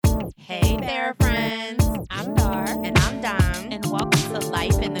Tara friends. I'm Dar. And I'm Dom. And welcome to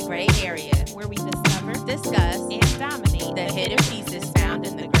Life in the Gray Area, where we discover, discuss, and dominate the hidden pieces found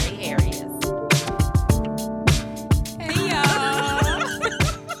in the gray areas. Hey, y'all.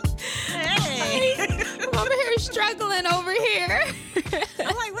 Hey. I'm over here struggling over here.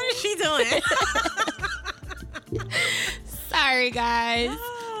 I'm like, what is she doing? Sorry, guys.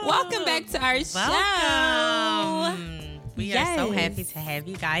 Welcome back to our show. Welcome. We are so happy to have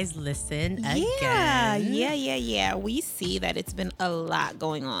you guys listen again. Yeah. We see that it's been a lot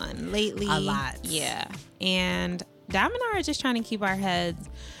going on lately. A lot. Yeah. And Dom and I are just trying to keep our heads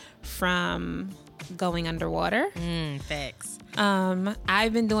from going underwater. Facts.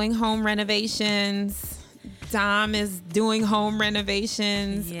 I've been doing home renovations. Dom is doing home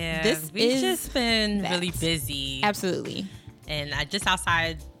renovations. Yeah. We've just been really busy. Absolutely. And just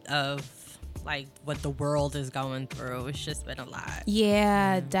outside of like what the world is going through, it's just been a lot.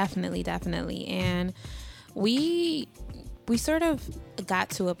 Yeah, definitely. And we sort of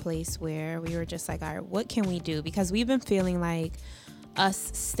got to a place where we were just like, all right, what can we do? Because we've been feeling like us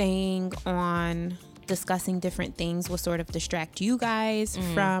staying on discussing different things will sort of distract you guys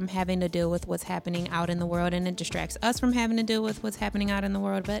from having to deal with what's happening out in the world, and it distracts us from having to deal with what's happening out in the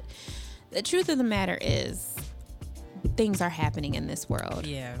world. But the truth of the matter is, things are happening in this worworld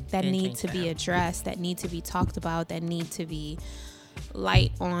that need to be addressed, that need to be talked about, that need to be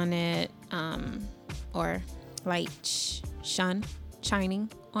light on it, or light shining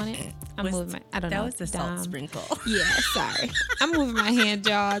on it. I don't know. That was the salt sprinkle. Yeah, sorry. I'm moving my hand,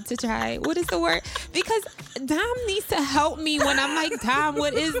 y'all, to try. What is the word? Because Dom needs to help me when I'm like, Dom,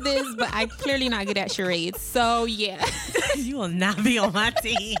 what is this? But I clearly not good at charades. So, yeah. You will not be on my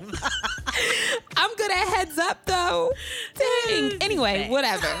team. I'm good at heads up, though. Dang. Anyway,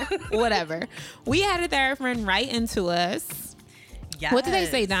 whatever. We had a therapist write into us. Yes. What did they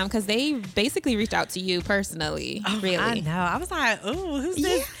say, Dom? Because they basically reached out to you personally. Really? I know. I was like, ooh, who's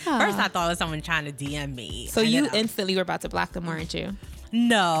this? Yeah. First, I thought it was someone trying to DM me. So you instantly were about to block them, weren't you?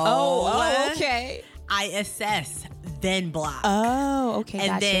 No. Oh, okay. I assess, then block. Oh, okay. And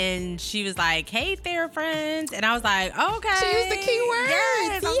gotcha. then she was like, hey, friends. And I was like, okay. She used the key words.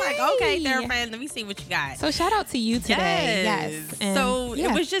 Yes. I was like, okay, Yay. friends, let me see what you got. So shout out to you today. Yes. And so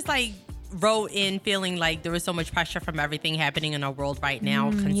it was just like, wrote in feeling like there was so much pressure from everything happening in our world right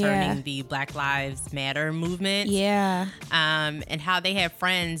now concerning the Black Lives Matter movement. Yeah. And how they have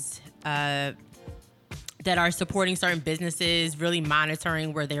friends that are supporting certain businesses, really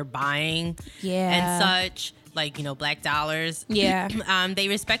monitoring where they're buying and such, like, black dollars. Yeah. They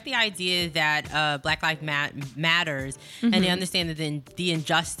respect the idea that Black Lives Matters, and they understand that the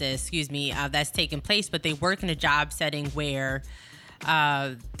injustice, that's taking place, but they work in a job setting where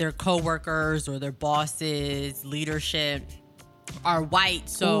their coworkers or their bosses, leadership are white,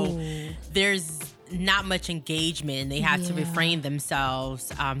 so there's not much engagement. They have to refrain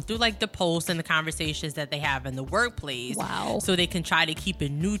themselves through like the posts and the conversations that they have in the workplace. Wow. So they can try to keep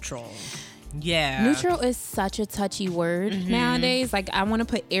it neutral. Yeah. Neutral is such a touchy word nowadays. Like, I want to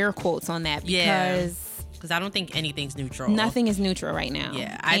put air quotes on that because I don't think anything's neutral. Nothing is neutral right now.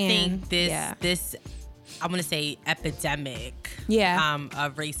 Yeah. I think this I'm going to say epidemic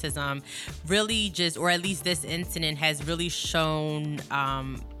of racism really just, or at least this incident has really shown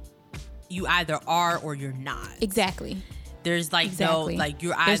you either are or you're not. Exactly. There's like no, like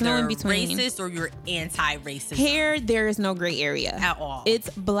you're There's either no in between. racist or you're anti-racist. Here, there is no gray area. At all. It's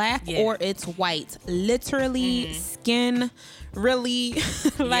black or it's white. Literally, skin, really.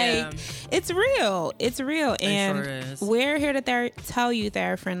 It's real. It's real. And sure is. We're here to tell you,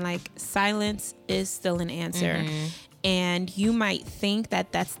 friend, like, silence is still an answer. And you might think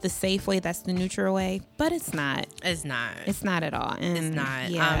that that's the safe way, that's the neutral way, but it's not. It's not. It's not at all. And it's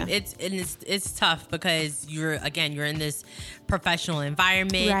not. Yeah. It's tough because you're in this professional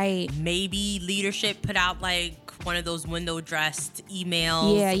environment. Right. Maybe leadership put out like one of those window dressed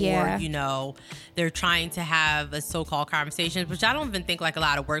emails. Or, they're trying to have a so-called conversation, which I don't even think like a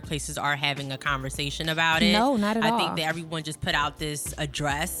lot of workplaces are having a conversation about it. No, not at all. I think that everyone just put out this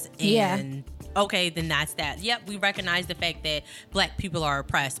address and okay, then that's that. Yep, we recognize the fact that black people are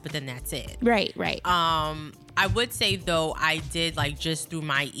oppressed, but then that's it. Right. I would say though, I did like just through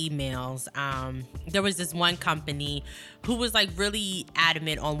my emails, there was this one company who was like really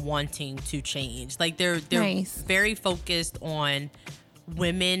adamant on wanting to change. Like they're very focused on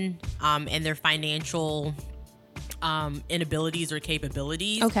women and their financial inabilities or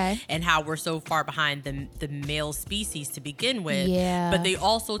capabilities, and how we're so far behind the male species to begin with. But they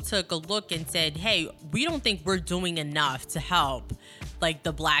also took a look and said, hey, we don't think we're doing enough to help like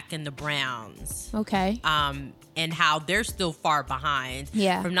the black and the browns and how they're still far behind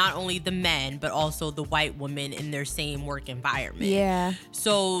from not only the men, but also the white women in their same work environment. Yeah.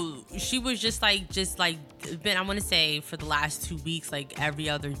 So she was just like, been, I want to say for the last 2 weeks, like every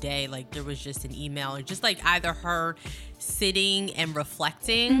other day, like there was just an email, and just like either her sitting and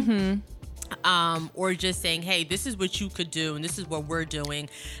reflecting, or just saying, hey, this is what you could do and this is what we're doing.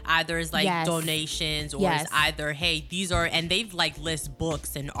 Either as like donations, or it's either, hey, these are, and they've like list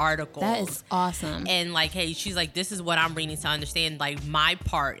books and articles. That is awesome. And like, hey, she's like, this is what I'm reading to understand like my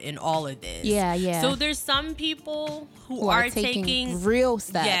part in all of this. Yeah. So there's some people who are taking real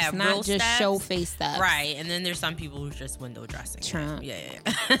steps, not real just steps. show face steps. Right. And then there's some people who's just window dressing. Trump. Yeah.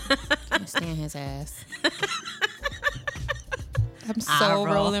 Can't stand his ass. I'm so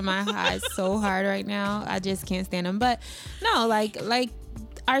rolling my eyes so hard right now. I just can't stand him. But no, like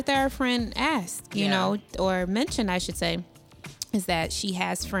our third friend asked, you know, or mentioned, I should say, is that she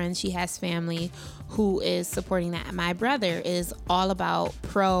has friends, she has family who is supporting that. My brother is all about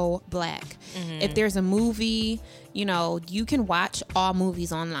pro-black. If there's a movie, you know, you can watch all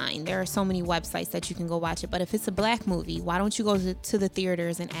movies online. There are so many websites that you can go watch it. But if it's a black movie, why don't you go to the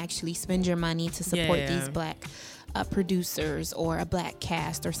theaters and actually spend your money to support these black producers or a black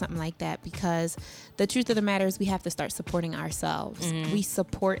cast or something like that? Because the truth of the matter is we have to start supporting ourselves. We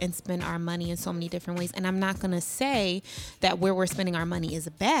support and spend our money in so many different ways. And I'm not going to say that where we're spending our money is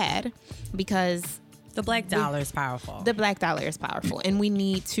bad, because the black dollar is powerful. The black dollar is powerful. And we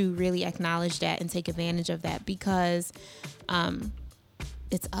need to really acknowledge that and take advantage of that, because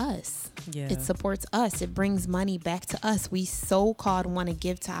it's us. Yeah. It supports us. It brings money back to us. We so-called want to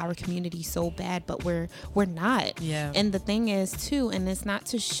give to our community so bad, but we're not. Yeah. And the thing is too, and it's not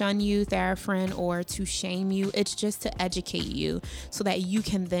to shun you, Therafriend, or to shame you. It's just to educate you so that you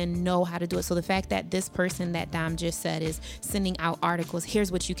can then know how to do it. So the fact that this person that Dom just said is sending out articles,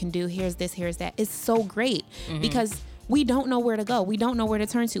 here's what you can do, here's this, here's that, is so great, because we don't know where to go. We don't know where to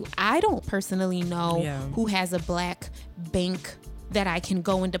turn to. I don't personally know who has a black bank that I can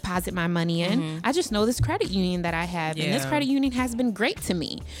go and deposit my money in. I just know this credit union that I have, and this credit union has been great to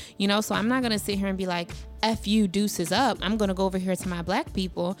me, you know. So I'm not gonna sit here and be like, F you, deuces up. I'm gonna go over here to my black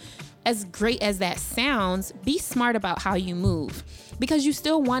people. As great as that sounds, be smart about how you move, because you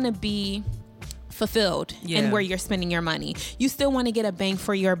still want to be fulfilled in where you're spending your money. You still want to get a bang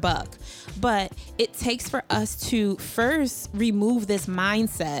for your buck, but it takes for us to first remove this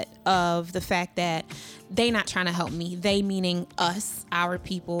mindset of the fact that they not trying to help me. They meaning us, our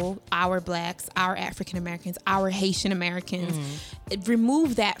people, our blacks, our African Americans, our Haitian Americans.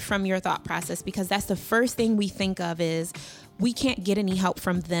 Remove that from your thought process, because that's the first thing we think of is we can't get any help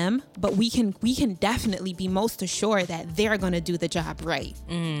from them, but we can definitely be most assured that they're going to do the job right.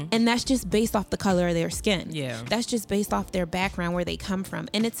 And that's just based off the color of their skin. That's just based off their background, where they come from.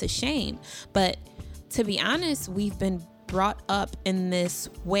 And it's a shame. But to be honest, we've been brought up in this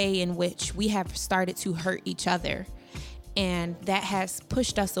way in which we have started to hurt each other. And that has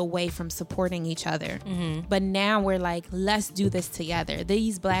pushed us away from supporting each other. But now we're like, let's do this together.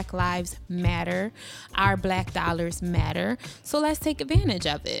 These black lives matter. Our black dollars matter. So let's take advantage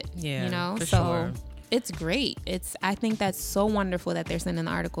of it. You know? So it's great. I think that's so wonderful that they're sending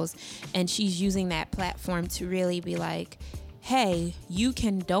the articles, and she's using that platform to really be like, hey, you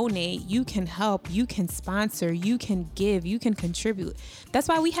can donate, you can help, you can sponsor, you can give, you can contribute. That's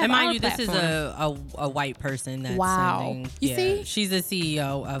why we have and mind our you, platform. This is a white person that's sending, you see? She's the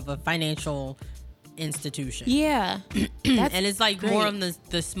CEO of a financial institution. Yeah. And it's like great. more on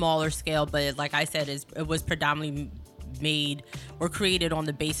the smaller scale, but like I said, it was predominantly made or created on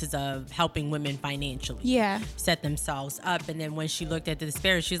the basis of helping women financially set themselves up. And then when she looked at the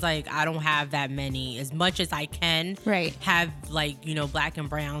disparity, she's like, I don't have that many. As much as I can have, like, you know, black and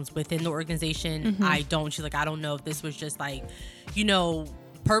browns within the organization, I don't. She's like, I don't know if this was just like, you know,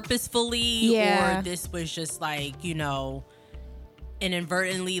 purposefully or this was just like, you know,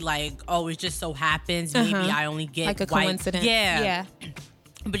 inadvertently, like, oh, it just so happens maybe I only get like a white. coincidence.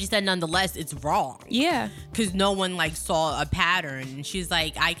 But she said, nonetheless, it's wrong. Because no one, like, saw a pattern. And she's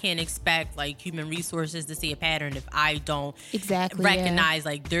like, I can't expect, like, human resources to see a pattern if I don't recognize,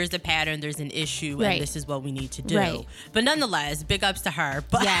 like, there's a pattern, there's an issue, and this is what we need to do. But nonetheless, big ups to her.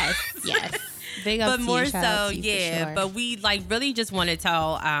 But Yes. Big ups but to more you, so, for sure. But we, like, really just want to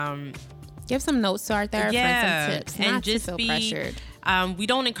tell... give some notes to our therapist, some tips, and not just to feel be pressured. We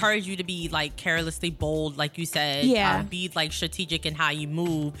don't encourage you to be like carelessly bold, like you said. Be like strategic in how you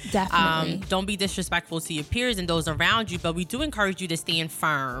move. Definitely. Don't be disrespectful to your peers and those around you, but we do encourage you to stand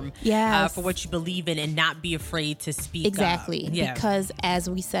firm for what you believe in and not be afraid to speak up. Because as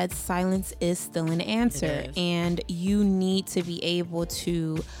we said, silence is still an answer, and you need to be able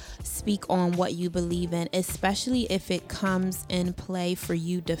to speak on what you believe in, especially if it comes in play for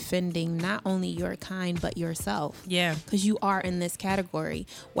you defending not only your kind but yourself. Yeah. Because you are in this category.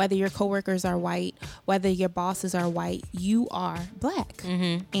 Whether your coworkers are white, whether your bosses are white, you are black.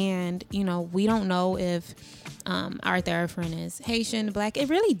 Mm-hmm. And, you know, we don't know if our therapist is Haitian, black. It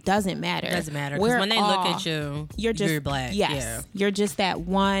really doesn't matter. It doesn't matter. Because when they look at you, you're black. Yes. Yeah. You're just that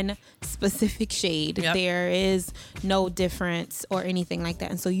one specific shade. Yep. There is no difference or anything like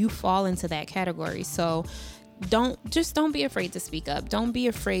that. And so you fall into that category. So don't be afraid to speak up. Don't be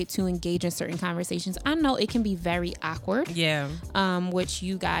afraid to engage in certain conversations. I know it can be very awkward. Yeah. Which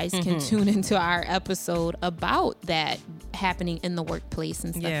you guys can tune into our episode about that happening in the workplace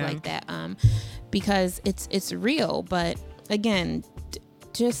and stuff like that. Because it's real. But again,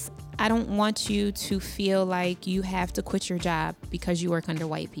 I don't want you to feel like you have to quit your job because you work under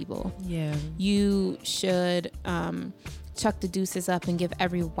white people. Yeah. You should chuck the deuces up and give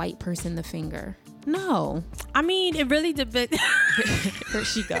every white person the finger. No. I mean, it really depends. Here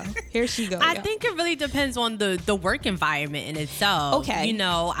she go. I think it really depends on the work environment in itself. Okay. You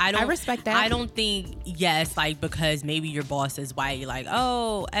know, I respect that. I don't think, yes, like, because maybe your boss is white, you're like,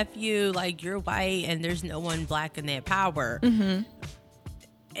 oh, F you, like, you're white and there's no one black in that power. Mm-hmm.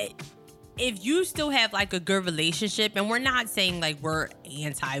 If you still have like a good relationship, and we're not saying like we're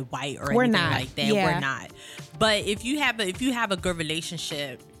anti-white or we're anything not. like that, Yeah. we're not. But if you have a good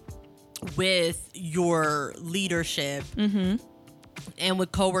relationship with your leadership and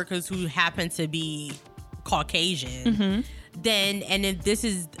with coworkers who happen to be Caucasian, then, and if this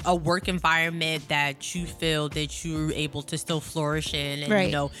is a work environment that you feel that you're able to still flourish in, and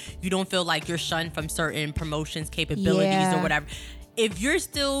you know, you don't feel like you're shunned from certain promotions, capabilities or whatever. If you're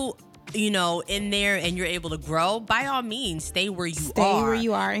still, you know, in there and you're able to grow, by all means, stay where you are. Stay where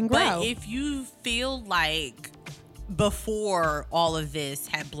you are and grow. But if you feel like before all of this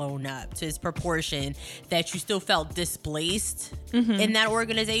had blown up to its proportion that you still felt displaced in that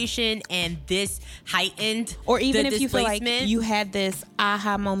organization, and this heightened, or even if you feel like you had this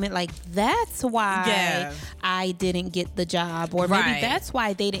aha moment, like that's why I didn't get the job, or maybe that's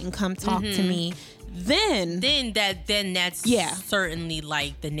why they didn't come talk to me, then that's certainly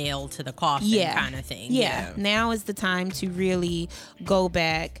like the nail to the coffin kind of thing. Now is the time to really go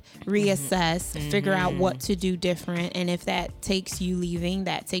back, reassess, figure out what to do different, and if that takes you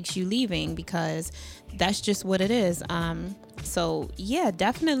leaving, because that's just what it is. So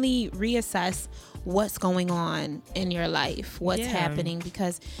definitely reassess what's going on in your life, what's happening,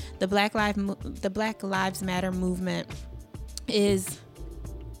 because the Black Lives Matter movement is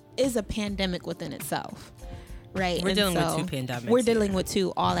a pandemic within itself, right? We're dealing with two pandemics. We're dealing with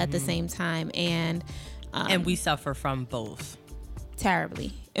two all at the same time, and we suffer from both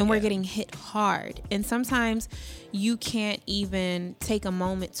terribly, and we're getting hit hard. And sometimes you can't even take a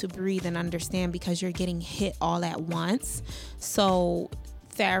moment to breathe and understand because you're getting hit all at once. So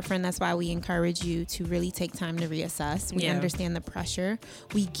Therafriend, that's why we encourage you to really take time to reassess. We understand the pressure.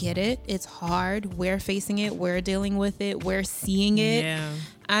 We get it. It's hard. We're facing it. We're dealing with it. We're seeing it. Yeah.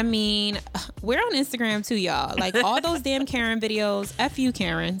 I mean, we're on Instagram too, y'all. Like all those damn Karen videos. F you,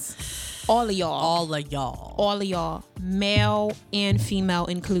 Karens. All of y'all. Male and female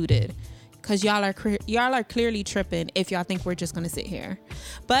included. Because y'all are clearly tripping if y'all think we're just going to sit here.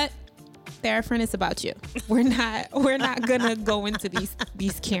 But Therafriend, is about you. We're not gonna go into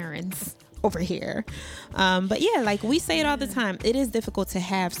these Karens over here. But like we say it all the time, it is difficult to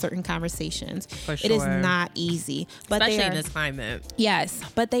have certain conversations. For sure. It is not easy, but especially in this climate. Yes,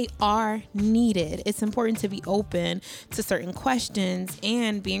 but they are needed. It's important to be open to certain questions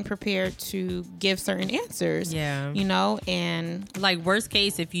and being prepared to give certain answers. Yeah, you know, and like worst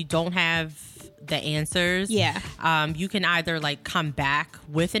case, if you don't have the answers, you can either like come back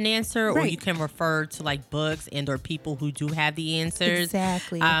with an answer, or you can refer to like books and or people who do have the answers.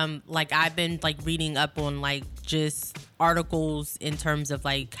 Exactly. Like I've been like reading up on like just articles in terms of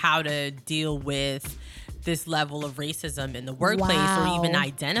like how to deal with this level of racism in the workplace, or even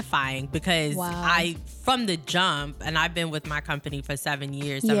identifying, because I, from the jump, and I've been with my company for 7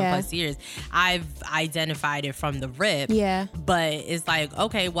 plus years, I've identified it from the rip. Yeah. But it's like,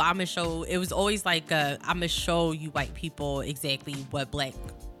 okay, well, I'm gonna show, it was always like, I'm gonna show you white people exactly what black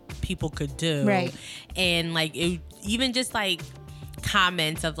people could do. Right. And like, it, even just like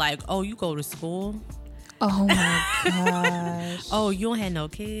comments of like, oh, you go to school? Oh my gosh. Oh, you don't have no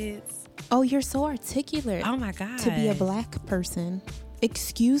kids? Oh, you're so articulate. Oh my God. To be a black person.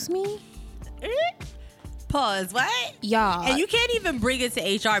 Excuse me? Pause. What? Y'all. And you can't even bring it to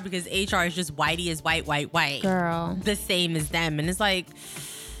HR because HR is just whitey as white. Girl. The same as them. And it's like,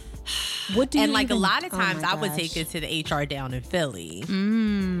 What do and you like even, a lot of times I would gosh. take it to the HR down in Philly.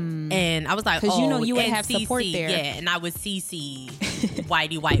 And I was like, because you would have CC, support there. Yeah, and I would CC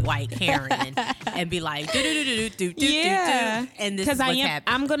white Karen and be like, do. And this is what's happening.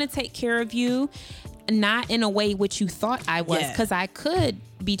 I'm gonna take care of you, not in a way which you thought I was, because I could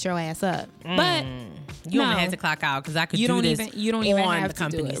beat your ass up, but you only had to clock out because I could do this. You don't even have the to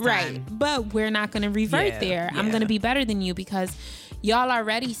company's do it, time. right? But we're not gonna revert there. I'm gonna be better than you because y'all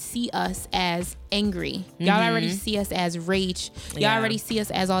already see us as angry. Y'all already see us as rage. Y'all already see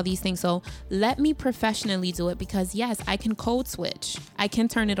us as all these things. So let me professionally do it because yes, I can code switch. I can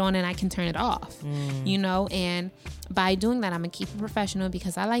turn it on and I can turn it off. You know, and by doing that, I'm gonna keep it professional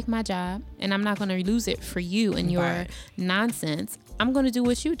because I like my job and I'm not gonna lose it for you and your nonsense. I'm gonna do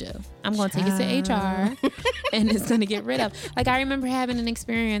what you do. I'm gonna take it to HR and it's gonna get rid of. Like I remember having an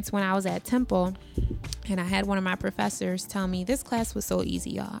experience when I was at Temple. And I had one of my professors tell me this class was so easy,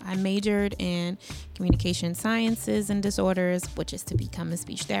 y'all. I majored in communication sciences and disorders, which is to become a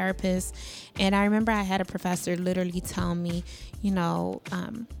speech therapist. And I remember I had a professor literally tell me, you know,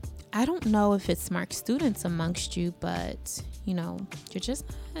 I don't know if it's smart students amongst you, but, you know, you're just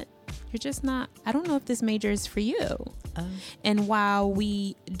not, I don't know if this major is for you. And while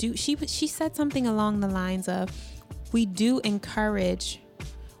we do, she said something along the lines of, we do encourage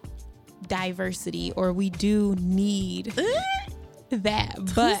diversity, or we do need that,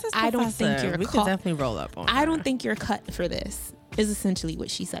 but I don't think you're we cut. could definitely roll up on I her. don't think you're cut for this, is essentially what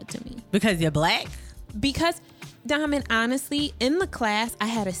she said to me. Because you're black? Because, Diamond, honestly, in the class, I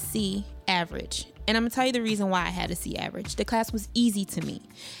had a C average. And I'm going to tell you the reason why I had a C average. The class was easy to me.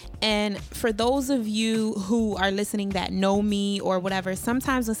 And for those of you who are listening that know me or whatever,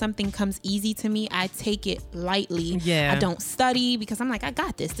 sometimes when something comes easy to me, I take it lightly. Yeah. I don't study because I'm like, I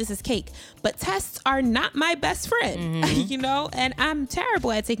got this. This is cake. But tests are not my best friend, you know? And I'm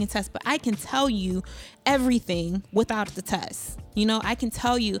terrible at taking tests, but I can tell you everything without the test. You know, I can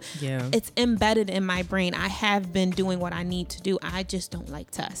tell you it's embedded in my brain. I have been doing what I need to do. I just don't like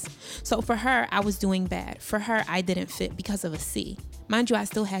tests. So for her, I was doing bad. For her, I didn't fit because of a C. Mind you, I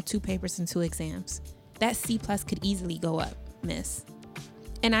still had 2 papers and 2 exams. That C+ could easily go up, miss.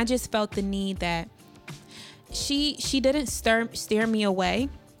 And I just felt the need that she didn't steer me away,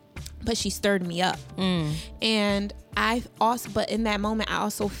 but she stirred me up. And but in that moment, I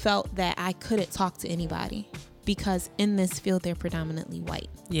also felt that I couldn't talk to anybody because in this field, they're predominantly white.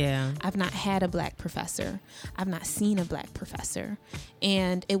 Yeah. I've not had a black professor. I've not seen a black professor.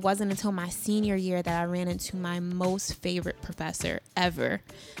 And it wasn't until my senior year that I ran into my most favorite professor ever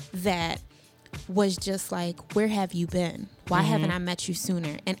that was just like, where have you been? Why haven't I met you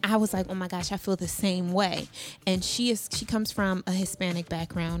sooner? And I was like, oh my gosh, I feel the same way. And she comes from a Hispanic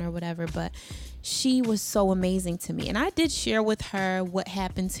background or whatever, but she was so amazing to me. And I did share with her what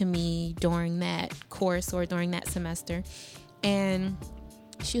happened to me during that course or during that semester. And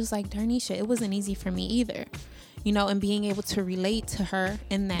she was like, Darnisha, it wasn't easy for me either. You know, and being able to relate to her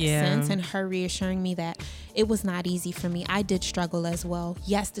in that sense and her reassuring me that it was not easy for me. I did struggle as well.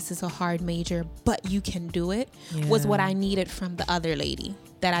 Yes, this is a hard major, but you can do it was what I needed from the other lady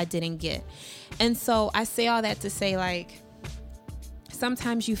that I didn't get. And so I say all that to say, like,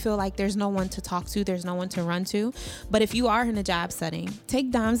 sometimes you feel like there's no one to talk to, there's no one to run to. But if you are in a job setting, take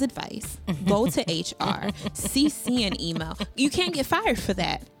Dom's advice, go to HR, CC an email. You can't get fired for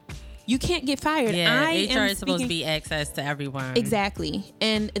that. You can't get fired. Yeah, HR is supposed to be access to everyone. Exactly.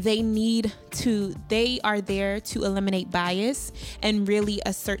 And they are there to eliminate bias and really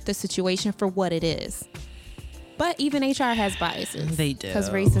assert the situation for what it is. But even HR has biases. They do.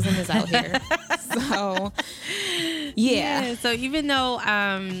 Because racism is out here. So, yeah. So even though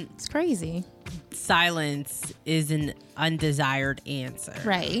it's crazy. Silence is an undesired answer.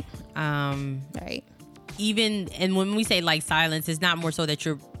 Right. Right. And when we say like silence, it's not more so that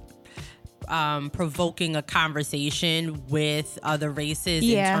you're provoking a conversation with other races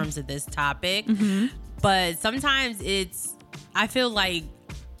in terms of this topic. But sometimes I feel like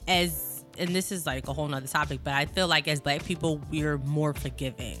and this is like a whole nother topic, but I feel like as black people, we're more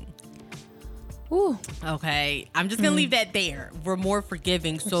forgiving. Ooh. Okay. I'm just going to leave that there. We're more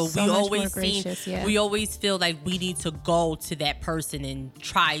forgiving. So we always feel like we need to go to that person and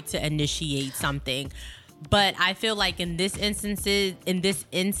try to initiate something. But I feel like in this instance,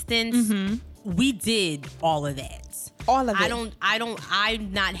 we did all of that. All of it.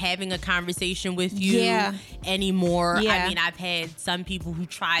 I'm not having a conversation with you anymore. Yeah. I mean, I've had some people who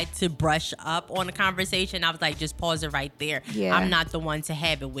tried to brush up on a conversation. I was like, just pause it right there. Yeah. I'm not the one to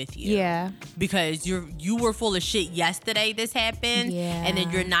have it with you. Yeah. Because you were full of shit yesterday this happened. Yeah. And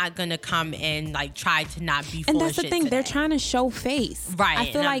then you're not going to come and like try to not be full of shit. And that's the thing. Today. They're trying to show face. Right.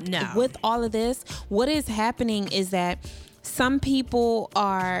 I feel like with all of this, what is happening is that some people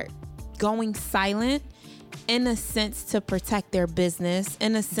are going silent in a sense to protect their business,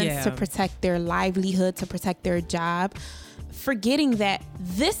 in a sense to protect their livelihood, to protect their job, forgetting that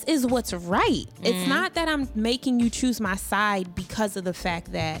this is what's right. It's not that I'm making you choose my side because of the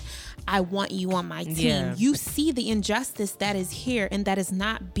fact that I want you on my team. Yeah. You see the injustice that is here and that is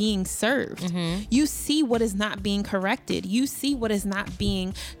not being served. You see what is not being corrected. You see what is not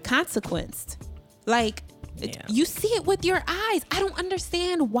being consequenced. Like, you see it with your eyes. I don't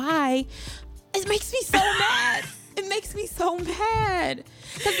understand why. It makes me so mad. It makes me so mad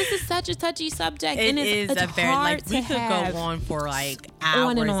because this is such a touchy subject. It and is it's a very hard we could have go on for like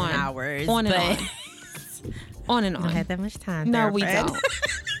hours and hours. On and on. On and on. We don't have that much time. No, we don't.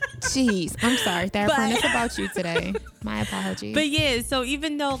 Jeez, I'm sorry, Therafriend. It's about you today. My apologies. But yeah, so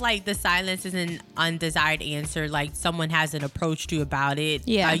even though like the silence is an undesired answer, like someone hasn't approached you about it,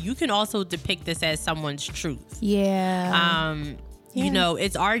 you can also depict this as someone's truth. You know,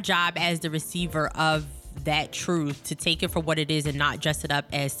 it's our job as the receiver of that truth to take it for what it is and not dress it up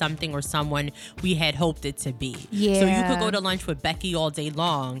as something or someone we had hoped it to be. So you could go to lunch with Becky all day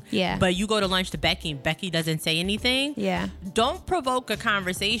long, but you go to lunch to Becky and Becky doesn't say anything. Don't provoke a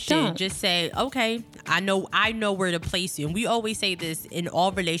conversation. Just say, okay, I know where to place you. And we always say this in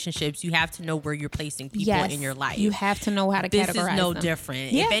all relationships, you have to know where you're placing people in your life. You have to know how to categorize them. This is no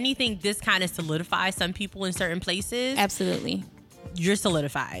different. If anything, this kind of solidifies some people in certain places. Absolutely. You're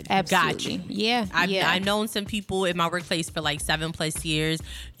solidified. Absolutely. Got you. I've known some people in my workplace for like 7+ years.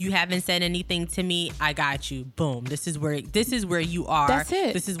 You haven't said anything to me. I got you. Boom. This is where you are. That's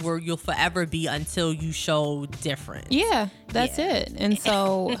it. This is where you'll forever be until you show different. Yeah, that's it. And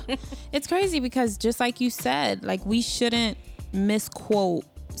so it's crazy because just like you said, like we shouldn't misquote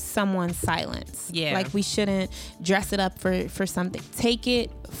someone's silence. Like we shouldn't dress it up for something. Take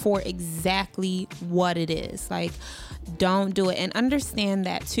it for exactly what it is. Like, don't do it. And understand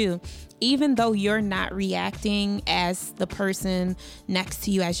that too. Even though you're not reacting as the person next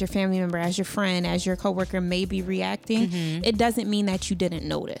to you, as your family member, as your friend, as your coworker may be reacting, it doesn't mean that you didn't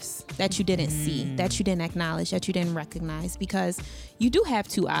notice, that you didn't see, that you didn't acknowledge, that you didn't recognize, because you do have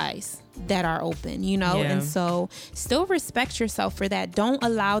two eyes that are open, you know? And so still respect yourself for that. Don't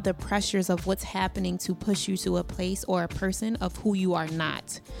allow the pressures of what's happening to push you to a place or a person of who you are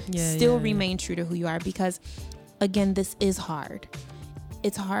not. Still remain true to who you are, because again, this is hard.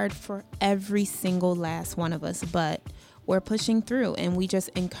 It's hard for every single last one of us, but we're pushing through, and we just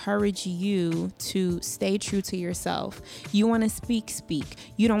encourage you to stay true to yourself. You want to speak.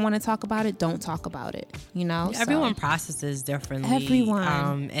 You don't want to talk about it, don't talk about it. You know, everyone processes differently.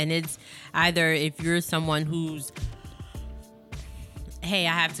 Everyone. And it's either if you're someone who's, hey,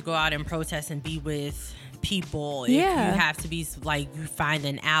 I have to go out and protest and be with people. If you have to be like, you find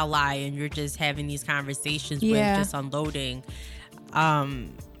an ally and you're just having these conversations with just unloading.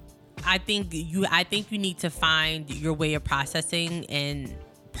 I think you need to find your way of processing and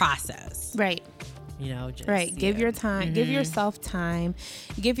process. Right. You know, just, give your time, give yourself time,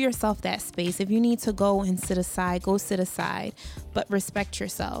 give yourself that space. If you need to go and sit aside, go sit aside, but respect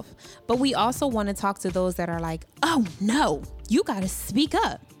yourself. But we also want to talk to those that are like, oh no, you got to speak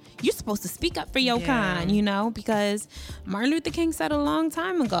up. You're supposed to speak up for your kind, you know, because Martin Luther King said a long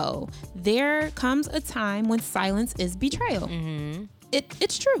time ago, there comes a time when silence is betrayal.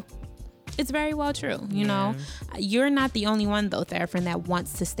 It's true. It's very well true. You know, you're not the only one though, Therafriend, that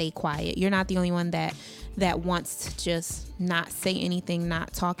wants to stay quiet. You're not the only one that wants to just not say anything,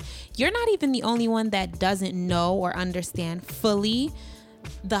 not talk. You're not even the only one that doesn't know or understand fully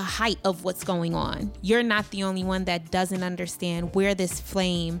the height of what's going on. You're not the only one that doesn't understand where this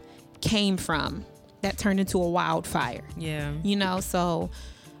flame came from that turned into a wildfire. You know, so,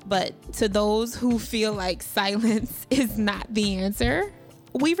 but to those who feel like silence is not the answer,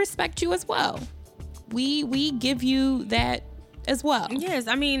 we respect you as well. We give you that as well. Yes,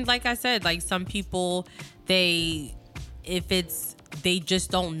 I mean, like I said, like some people, they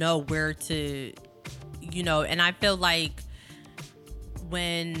just don't know where to, you know, and I feel like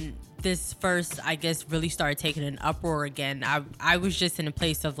when this first, I guess, really started taking an uproar again, I was just in a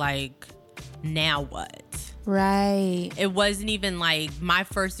place of like, now what? Right. It wasn't even like my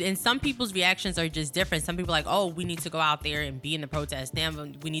first, and some people's reactions are just different. Some people are like, oh, we need to go out there and be in the protest.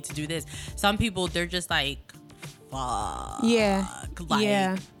 Damn, we need to do this. Some people, they're just like, fuck. Yeah.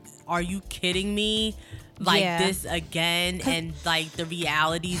 Like, are you kidding me? Like this again, and like the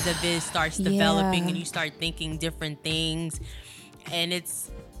realities of it starts developing, and you start thinking different things, and it's,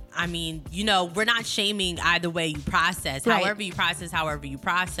 I mean, you know, we're not shaming either way you process. Right. However you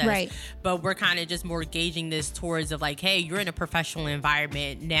process. Right. But we're kind of just more gauging this towards of like, hey, you're in a professional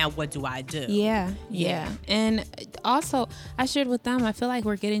environment. Now what do I do? Yeah. And also, I shared with them, I feel like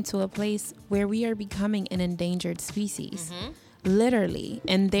we're getting to a place where we are becoming an endangered species. Mm-hmm. Literally.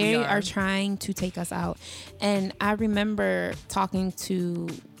 And they are trying to take us out. And I remember talking to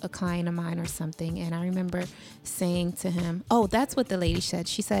a client of mine or something, and I remember saying to him, oh, that's what the lady said.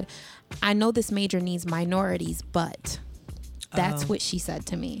 She said, I know this major needs minorities, but that's what she said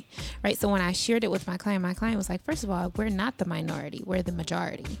to me. Right. So when I shared it with my client was like, first of all, we're not the minority, we're the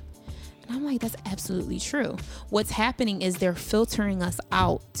majority. And I'm like, that's absolutely true. What's happening is they're filtering us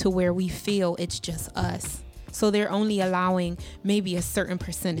out to where we feel it's just us. So they're only allowing maybe a certain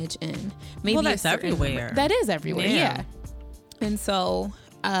percentage in. Maybe well, that's everywhere. That is everywhere, yeah. And so,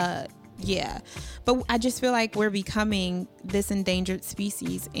 But I just feel like we're becoming this endangered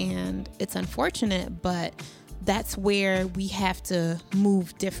species, and it's unfortunate, but that's where we have to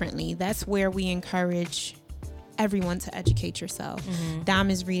move differently. That's where we encourage everyone to educate yourself. Mm-hmm. Dom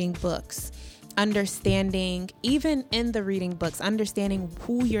is reading books. Understanding, even in the reading books, understanding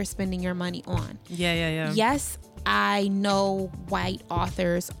who you're spending your money on. Yeah. Yes, I know white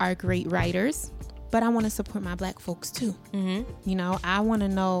authors are great writers, but I want to support my black folks too. Mm-hmm. You know, I want to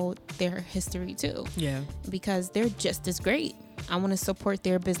know their history too. Yeah. Because they're just as great. I want to support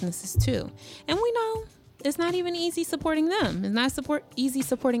their businesses too. And we know it's not even easy supporting them. It's not easy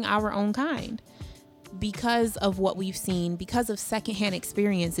supporting our own kind. Because of what we've seen, because of secondhand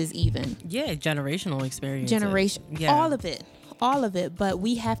experiences, even. Yeah, generational experiences. All of it. But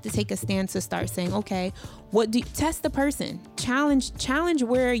we have to take a stand to start saying, okay, test the person, challenge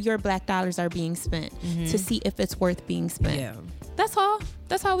where your black dollars are being spent to see if it's worth being spent. Yeah, that's all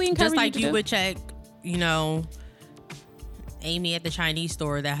we encourage. Just like you would check, you know, Amy at the Chinese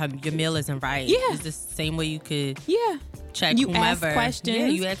store that your meal isn't right. Yeah, it's the same way you could. Yeah. Check you whomever. Ask questions. Yeah,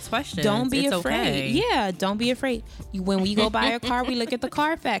 you ask questions. Don't be it's afraid. Okay. Yeah, don't be afraid. When we go buy a car, we look at the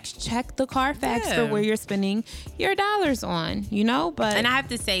Carfax. Check the Carfax for where you're spending your dollars on, you know? And I have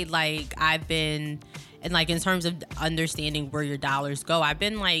to say, like, I've been, and like in terms of understanding where your dollars go, I've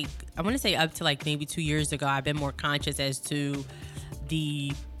been like, I want to say up to like maybe 2 years ago, I've been more conscious as to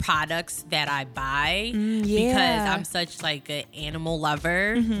the products that I buy because I'm such like an animal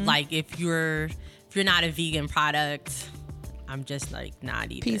lover. Mm-hmm. Like if you're not a vegan product, I'm just like not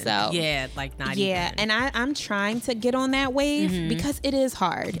even. Peace out. Yeah, like not even. Yeah, and I'm trying to get on that wave because it is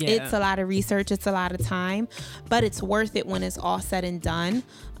hard. Yeah. It's a lot of research. It's a lot of time, but it's worth it when it's all said and done.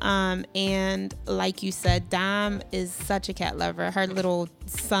 And like you said, Dom is such a cat lover. Her little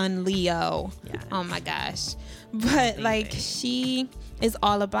son, Leo. Yeah. Oh my gosh. But like she is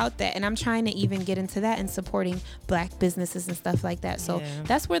all about that, and I'm trying to even get into that and supporting black businesses and stuff like that. So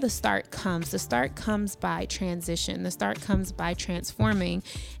that's where the start comes. The start comes by transition. The start comes by transforming,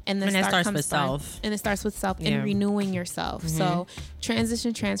 and it starts with self. And it starts with self and renewing yourself. Mm-hmm. So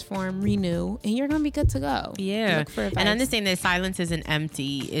transition, transform, renew, and you're gonna be good to go. Yeah. Look for advice. And understand that silence isn't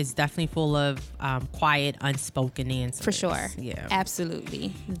empty. It's definitely full of quiet, unspoken answers. For sure. Yeah.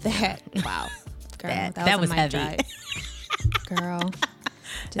 Absolutely. Wow. Girl, that was heavy. Girl,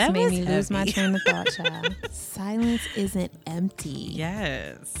 just made me lose my train of thought, child. Silence isn't empty.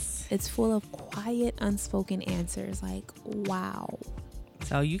 Yes. It's full of quiet, unspoken answers. Like, wow.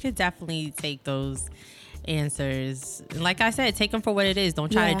 So you could definitely take those answers. Like I said, take them for what it is.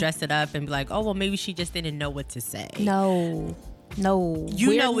 Don't try to dress it up and be like, oh, well, maybe she just didn't know what to say. No,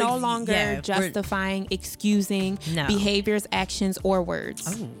 we're no longer justifying, excusing behaviors, actions, or words.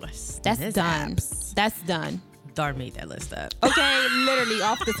 Oh, that's done. That's done. Dar made that list up. Okay, literally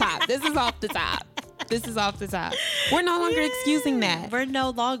off the top. This is off the top. We're no longer excusing that. We're no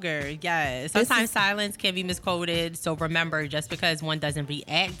longer. Yes. Sometimes silence can be misquoted. So remember, just because one doesn't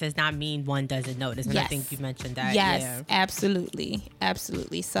react does not mean one doesn't notice. And I think you mentioned that. Yes, absolutely.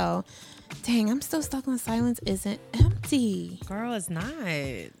 So, dang, I'm still stuck on silence isn't empty. Girl, it's not.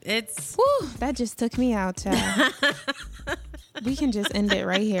 It's... Whew, that just took me out, child. We can just end it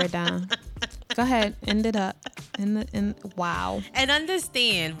right here, Dom. Go ahead, end it up. Wow. And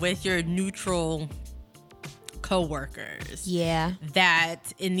understand with your neutral co-workers, that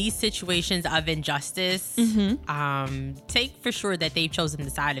in these situations of injustice, take for sure that they've chosen the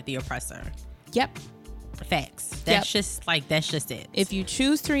side of the oppressor. Yep. Facts. That's just it. If you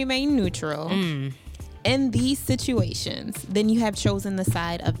choose to remain neutral in these situations, then you have chosen the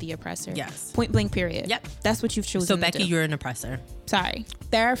side of the oppressor. Yes. Point blank, period. Yep. That's what you've chosen So, to Becky, do. you're an oppressor. Sorry.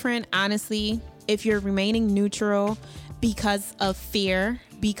 Therafriend, honestly, if you're remaining neutral because of fear,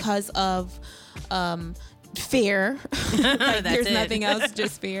 because of fear, there's nothing else,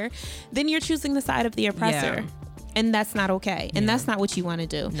 just fear, then you're choosing the side of the oppressor. Yeah. And that's not okay. And that's not what you want to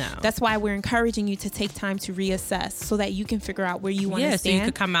do. No. That's why we're encouraging you to take time to reassess so that you can figure out where you want to stand. So you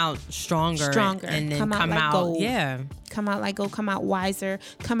could come out stronger. And then come out gold. Yeah. Come out like gold, come out wiser,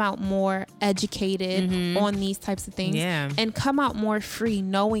 come out more educated on these types of things. Yeah. And come out more free,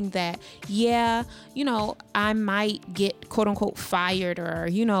 knowing that, I might get quote unquote fired, or,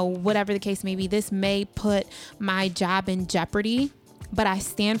 whatever the case may be. This may put my job in jeopardy, but I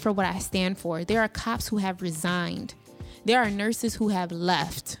stand for what I stand for. There are cops who have resigned. There are nurses who have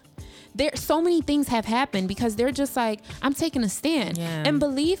left. There, so many things have happened because they're just like, I'm taking a stand. Yeah. And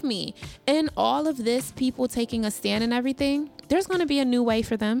believe me, in all of this, people taking a stand and everything, there's going to be a new way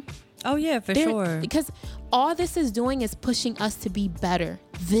for them. Oh, yeah, for sure. Because all this is doing is pushing us to be better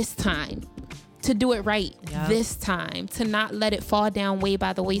this time. To do it right this time, to not let it fall down way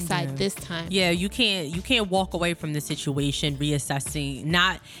by the wayside this time. Yeah, you can't walk away from the situation reassessing,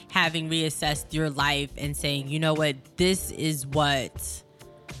 not having reassessed your life and saying, you know what, this is what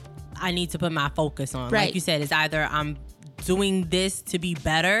I need to put my focus on. Right. Like you said, it's either I'm doing this to be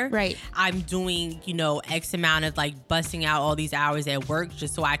better. Right. I'm doing, X amount of like busting out all these hours at work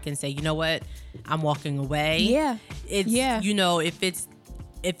just so I can say, you know what, I'm walking away. Yeah.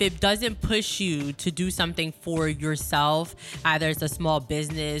 If it doesn't push you to do something for yourself, either it's a small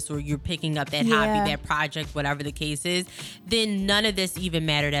business or you're picking up that hobby, that project, whatever the case is, then none of this even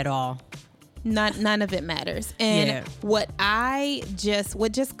mattered at all. None of it matters. And what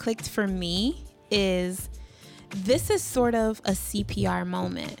just clicked for me is this is sort of a CPR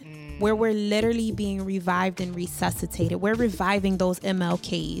moment where we're literally being revived and resuscitated. We're reviving those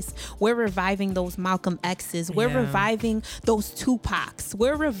MLKs. We're reviving those Malcolm X's. We're reviving those Tupacs.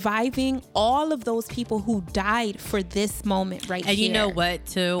 We're reviving all of those people who died for this moment right here. And you know what,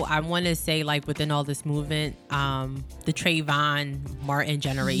 too? I want to say, like, within all this movement, the Trayvon Martin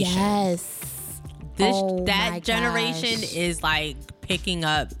generation. Yes. That generation is like picking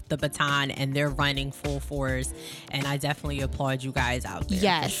up the baton and they're running full force, and I definitely applaud you guys out there.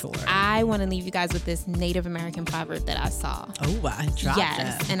 Yes, for sure. I want to leave you guys with this Native American proverb that I saw. Oh, I dropped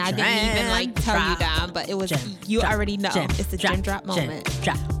it. And I didn't even tell you down, but it was already know. It's a gem drop moment.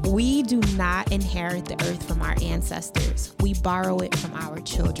 We do not inherit the earth from our ancestors. We borrow it from our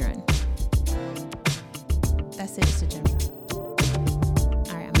children. That's it. It's a gem drop.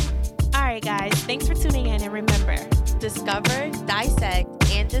 All right, guys. Thanks for tuning in, and remember, discover, dissect,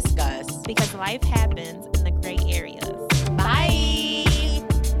 and discuss, because life happens in the gray areas. Bye.